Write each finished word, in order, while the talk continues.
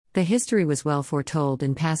The history was well foretold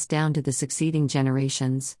and passed down to the succeeding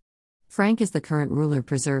generations. Frank, as the current ruler,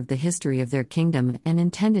 preserved the history of their kingdom and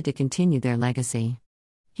intended to continue their legacy.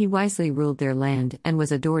 He wisely ruled their land and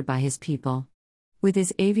was adored by his people. With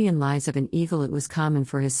his avian lies of an eagle, it was common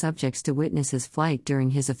for his subjects to witness his flight during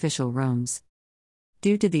his official roams.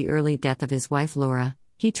 Due to the early death of his wife Laura,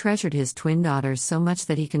 he treasured his twin daughters so much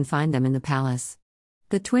that he confined them in the palace.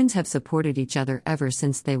 The twins have supported each other ever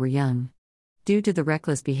since they were young. Due to the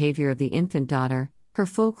reckless behavior of the infant daughter, her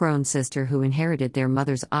full-grown sister who inherited their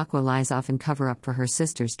mother's aqua lies often cover up for her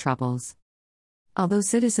sister's troubles. Although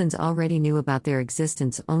citizens already knew about their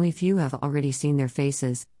existence, only few have already seen their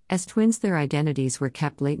faces. As twins, their identities were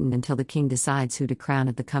kept latent until the king decides who to crown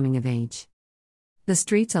at the coming of age. The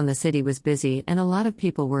streets on the city was busy and a lot of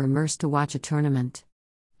people were immersed to watch a tournament.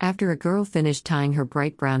 After a girl finished tying her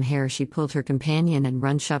bright brown hair, she pulled her companion and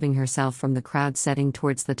run, shoving herself from the crowd setting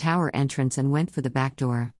towards the tower entrance, and went for the back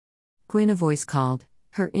door. Gwyn, a voice called.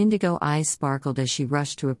 Her indigo eyes sparkled as she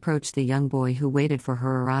rushed to approach the young boy who waited for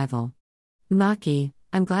her arrival. "Maki,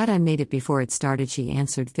 I'm glad I made it before it started," she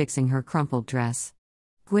answered, fixing her crumpled dress.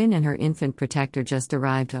 Gwyn and her infant protector just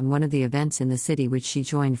arrived on one of the events in the city which she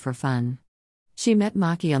joined for fun. She met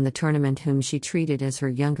Maki on the tournament, whom she treated as her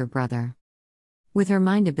younger brother. With her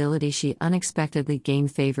mind ability, she unexpectedly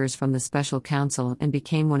gained favors from the special council and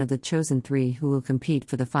became one of the chosen 3 who will compete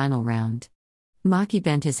for the final round. Maki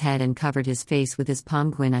bent his head and covered his face with his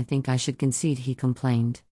palm. "Gwyn, I think I should concede," he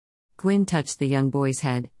complained. Gwyn touched the young boy's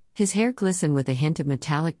head. His hair glistened with a hint of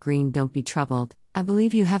metallic green. "Don't be troubled, I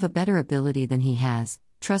believe you have a better ability than he has.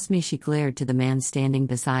 Trust me," she glared to the man standing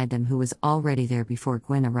beside them, who was already there before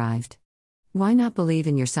Gwyn arrived. "Why not believe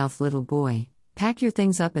in yourself, little boy? Pack your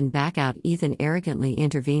things up and back out," Ethan arrogantly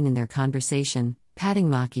intervened in their conversation, patting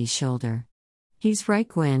Maki's shoulder. "He's right,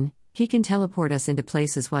 Gwyn. He can teleport us into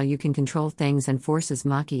places while you can control things and forces,"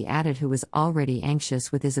 Maki added, who was already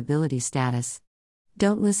anxious with his ability status.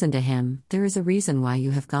 "Don't listen to him. There is a reason why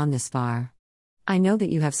you have gone this far. I know that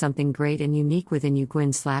you have something great and unique within you."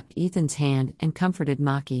 Gwyn slapped Ethan's hand and comforted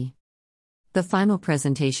Maki. The final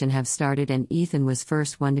presentation have started and Ethan was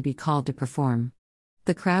first one to be called to perform.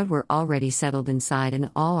 The crowd were already settled inside and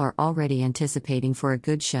all are already anticipating for a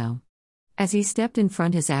good show. As he stepped in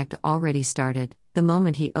front, his act already started. The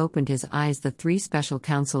moment he opened his eyes, the 3 special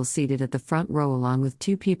councils seated at the front row along with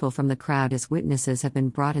 2 people from the crowd as witnesses have been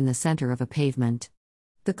brought in the center of a pavement.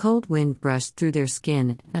 The cold wind brushed through their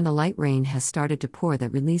skin and a light rain has started to pour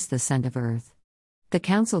that released the scent of earth. The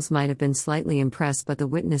councils might have been slightly impressed, but the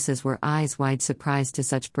witnesses were eyes wide surprised to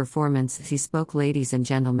such performance. As he spoke, "Ladies and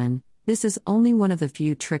gentlemen, this is only one of the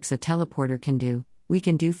few tricks a teleporter can do. We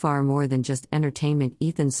can do far more than just entertainment."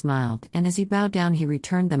 Ethan smiled, and as he bowed down, he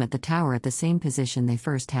returned them at the tower at the same position they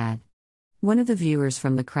first had. One of the viewers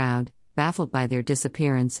from the crowd, baffled by their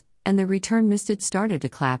disappearance and their return, misted, started to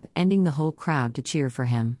clap, ending the whole crowd to cheer for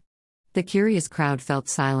him. The curious crowd felt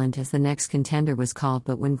silent as the next contender was called,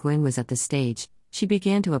 but when Gwyn was at the stage, she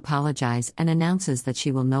began to apologize and announces that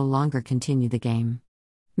she will no longer continue the game.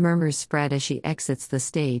 Murmurs spread as she exits the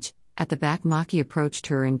stage. At the back, Maki approached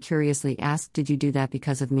her and curiously asked, "Did you do that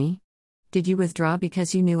because of me? Did you withdraw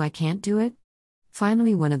because you knew I can't do it?"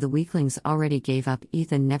 Finally, one of the weaklings already gave up.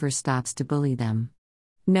 Ethan never stops to bully them.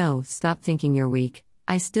 "No, stop thinking you're weak.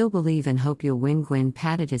 I still believe and hope you'll win." Gwyn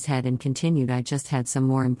patted his head and continued, "I just had some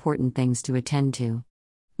more important things to attend to."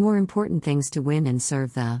 More important things to win and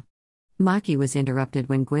serve the... Maki was interrupted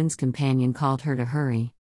when Gwyn's companion called her to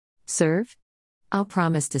hurry. "Serve? I'll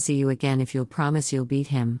promise to see you again if you'll promise you'll beat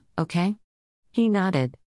him, okay?" He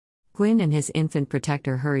nodded. Gwyn and his infant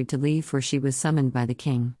protector hurried to leave, for she was summoned by the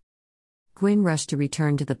king. Gwyn rushed to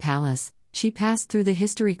return to the palace. She passed through the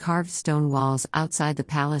history-carved stone walls outside the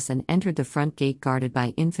palace and entered the front gate guarded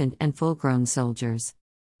by infant and full-grown soldiers.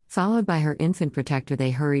 Followed by her infant protector,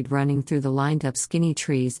 they hurried running through the lined-up skinny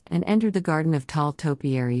trees and entered the garden of tall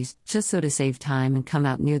topiaries, just so to save time and come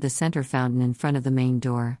out near the center fountain in front of the main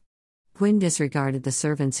door. Gwyn disregarded the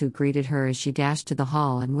servants who greeted her as she dashed to the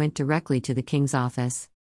hall and went directly to the king's office.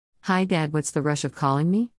 "Hi, Dad, what's the rush of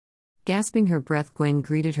calling me?" Gasping her breath, Gwyn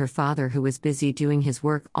greeted her father, who was busy doing his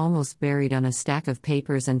work, almost buried on a stack of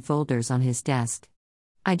papers and folders on his desk.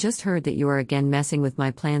 "I just heard that you are again messing with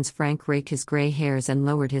my plans." Frank raked his gray hairs and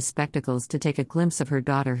lowered his spectacles to take a glimpse of her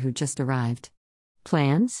daughter who just arrived.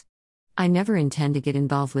 "Plans? I never intend to get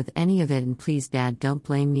involved with any of it, and please, Dad, don't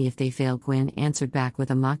blame me if they fail," Gwyn answered back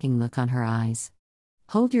with a mocking look on her eyes.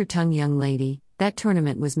 "Hold your tongue, young lady. That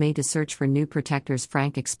tournament was made to search for new protectors,"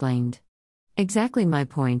 Frank explained. "Exactly my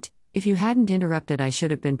point. If you hadn't interrupted, I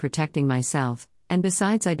should have been protecting myself, and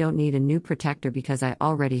besides, I don't need a new protector because I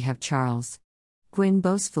already have Charles," Gwyn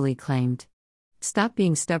boastfully claimed. Stop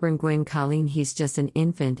being stubborn, Gwen. Colleen, he's just an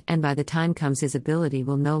infant, and by the time comes his ability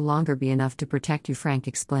will no longer be enough to protect you, Frank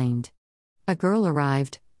explained. A girl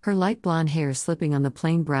arrived, her light blonde hair slipping on the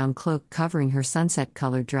plain brown cloak covering her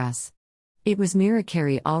sunset-colored dress. It was Mira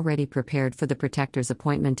Carey, already prepared for the protector's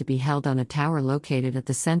appointment to be held on a tower located at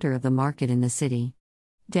the center of the market in the city.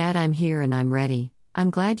 Dad, I'm here and I'm ready. I'm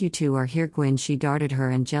glad you two are here, Gwen. She darted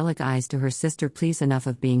her angelic eyes to her sister. Please, enough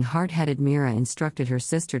of being hard-headed. Mira instructed her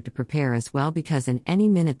sister to prepare as well because in any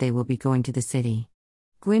minute they will be going to the city.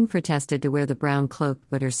 Gwen protested to wear the brown cloak,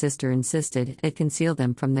 but her sister insisted it conceal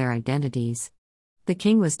them from their identities. The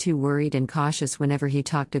king was too worried and cautious whenever he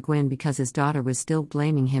talked to Gwen because his daughter was still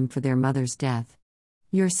blaming him for their mother's death.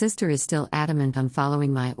 Your sister is still adamant on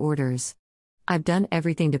following my orders. I've done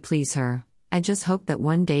everything to please her. I just hope that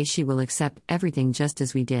one day she will accept everything just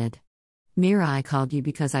as we did. Mira, I called you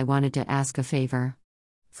because I wanted to ask a favor.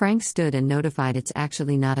 Frank stood and notified, it's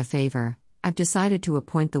actually not a favor. I've decided to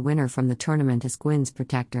appoint the winner from the tournament as Gwen's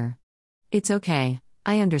protector. It's okay,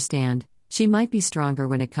 I understand. She might be stronger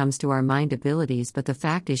when it comes to our mind abilities, but the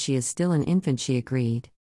fact is she is still an infant, she agreed.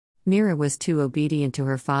 Mira was too obedient to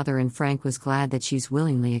her father, and Frank was glad that she's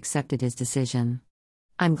willingly accepted his decision.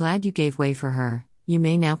 I'm glad you gave way for her. You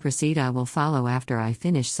may now proceed. I will follow after I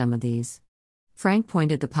finish some of these. Frank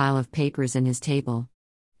pointed the pile of papers in his table.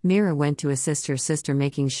 Mira went to assist her sister,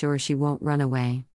 making sure she won't run away.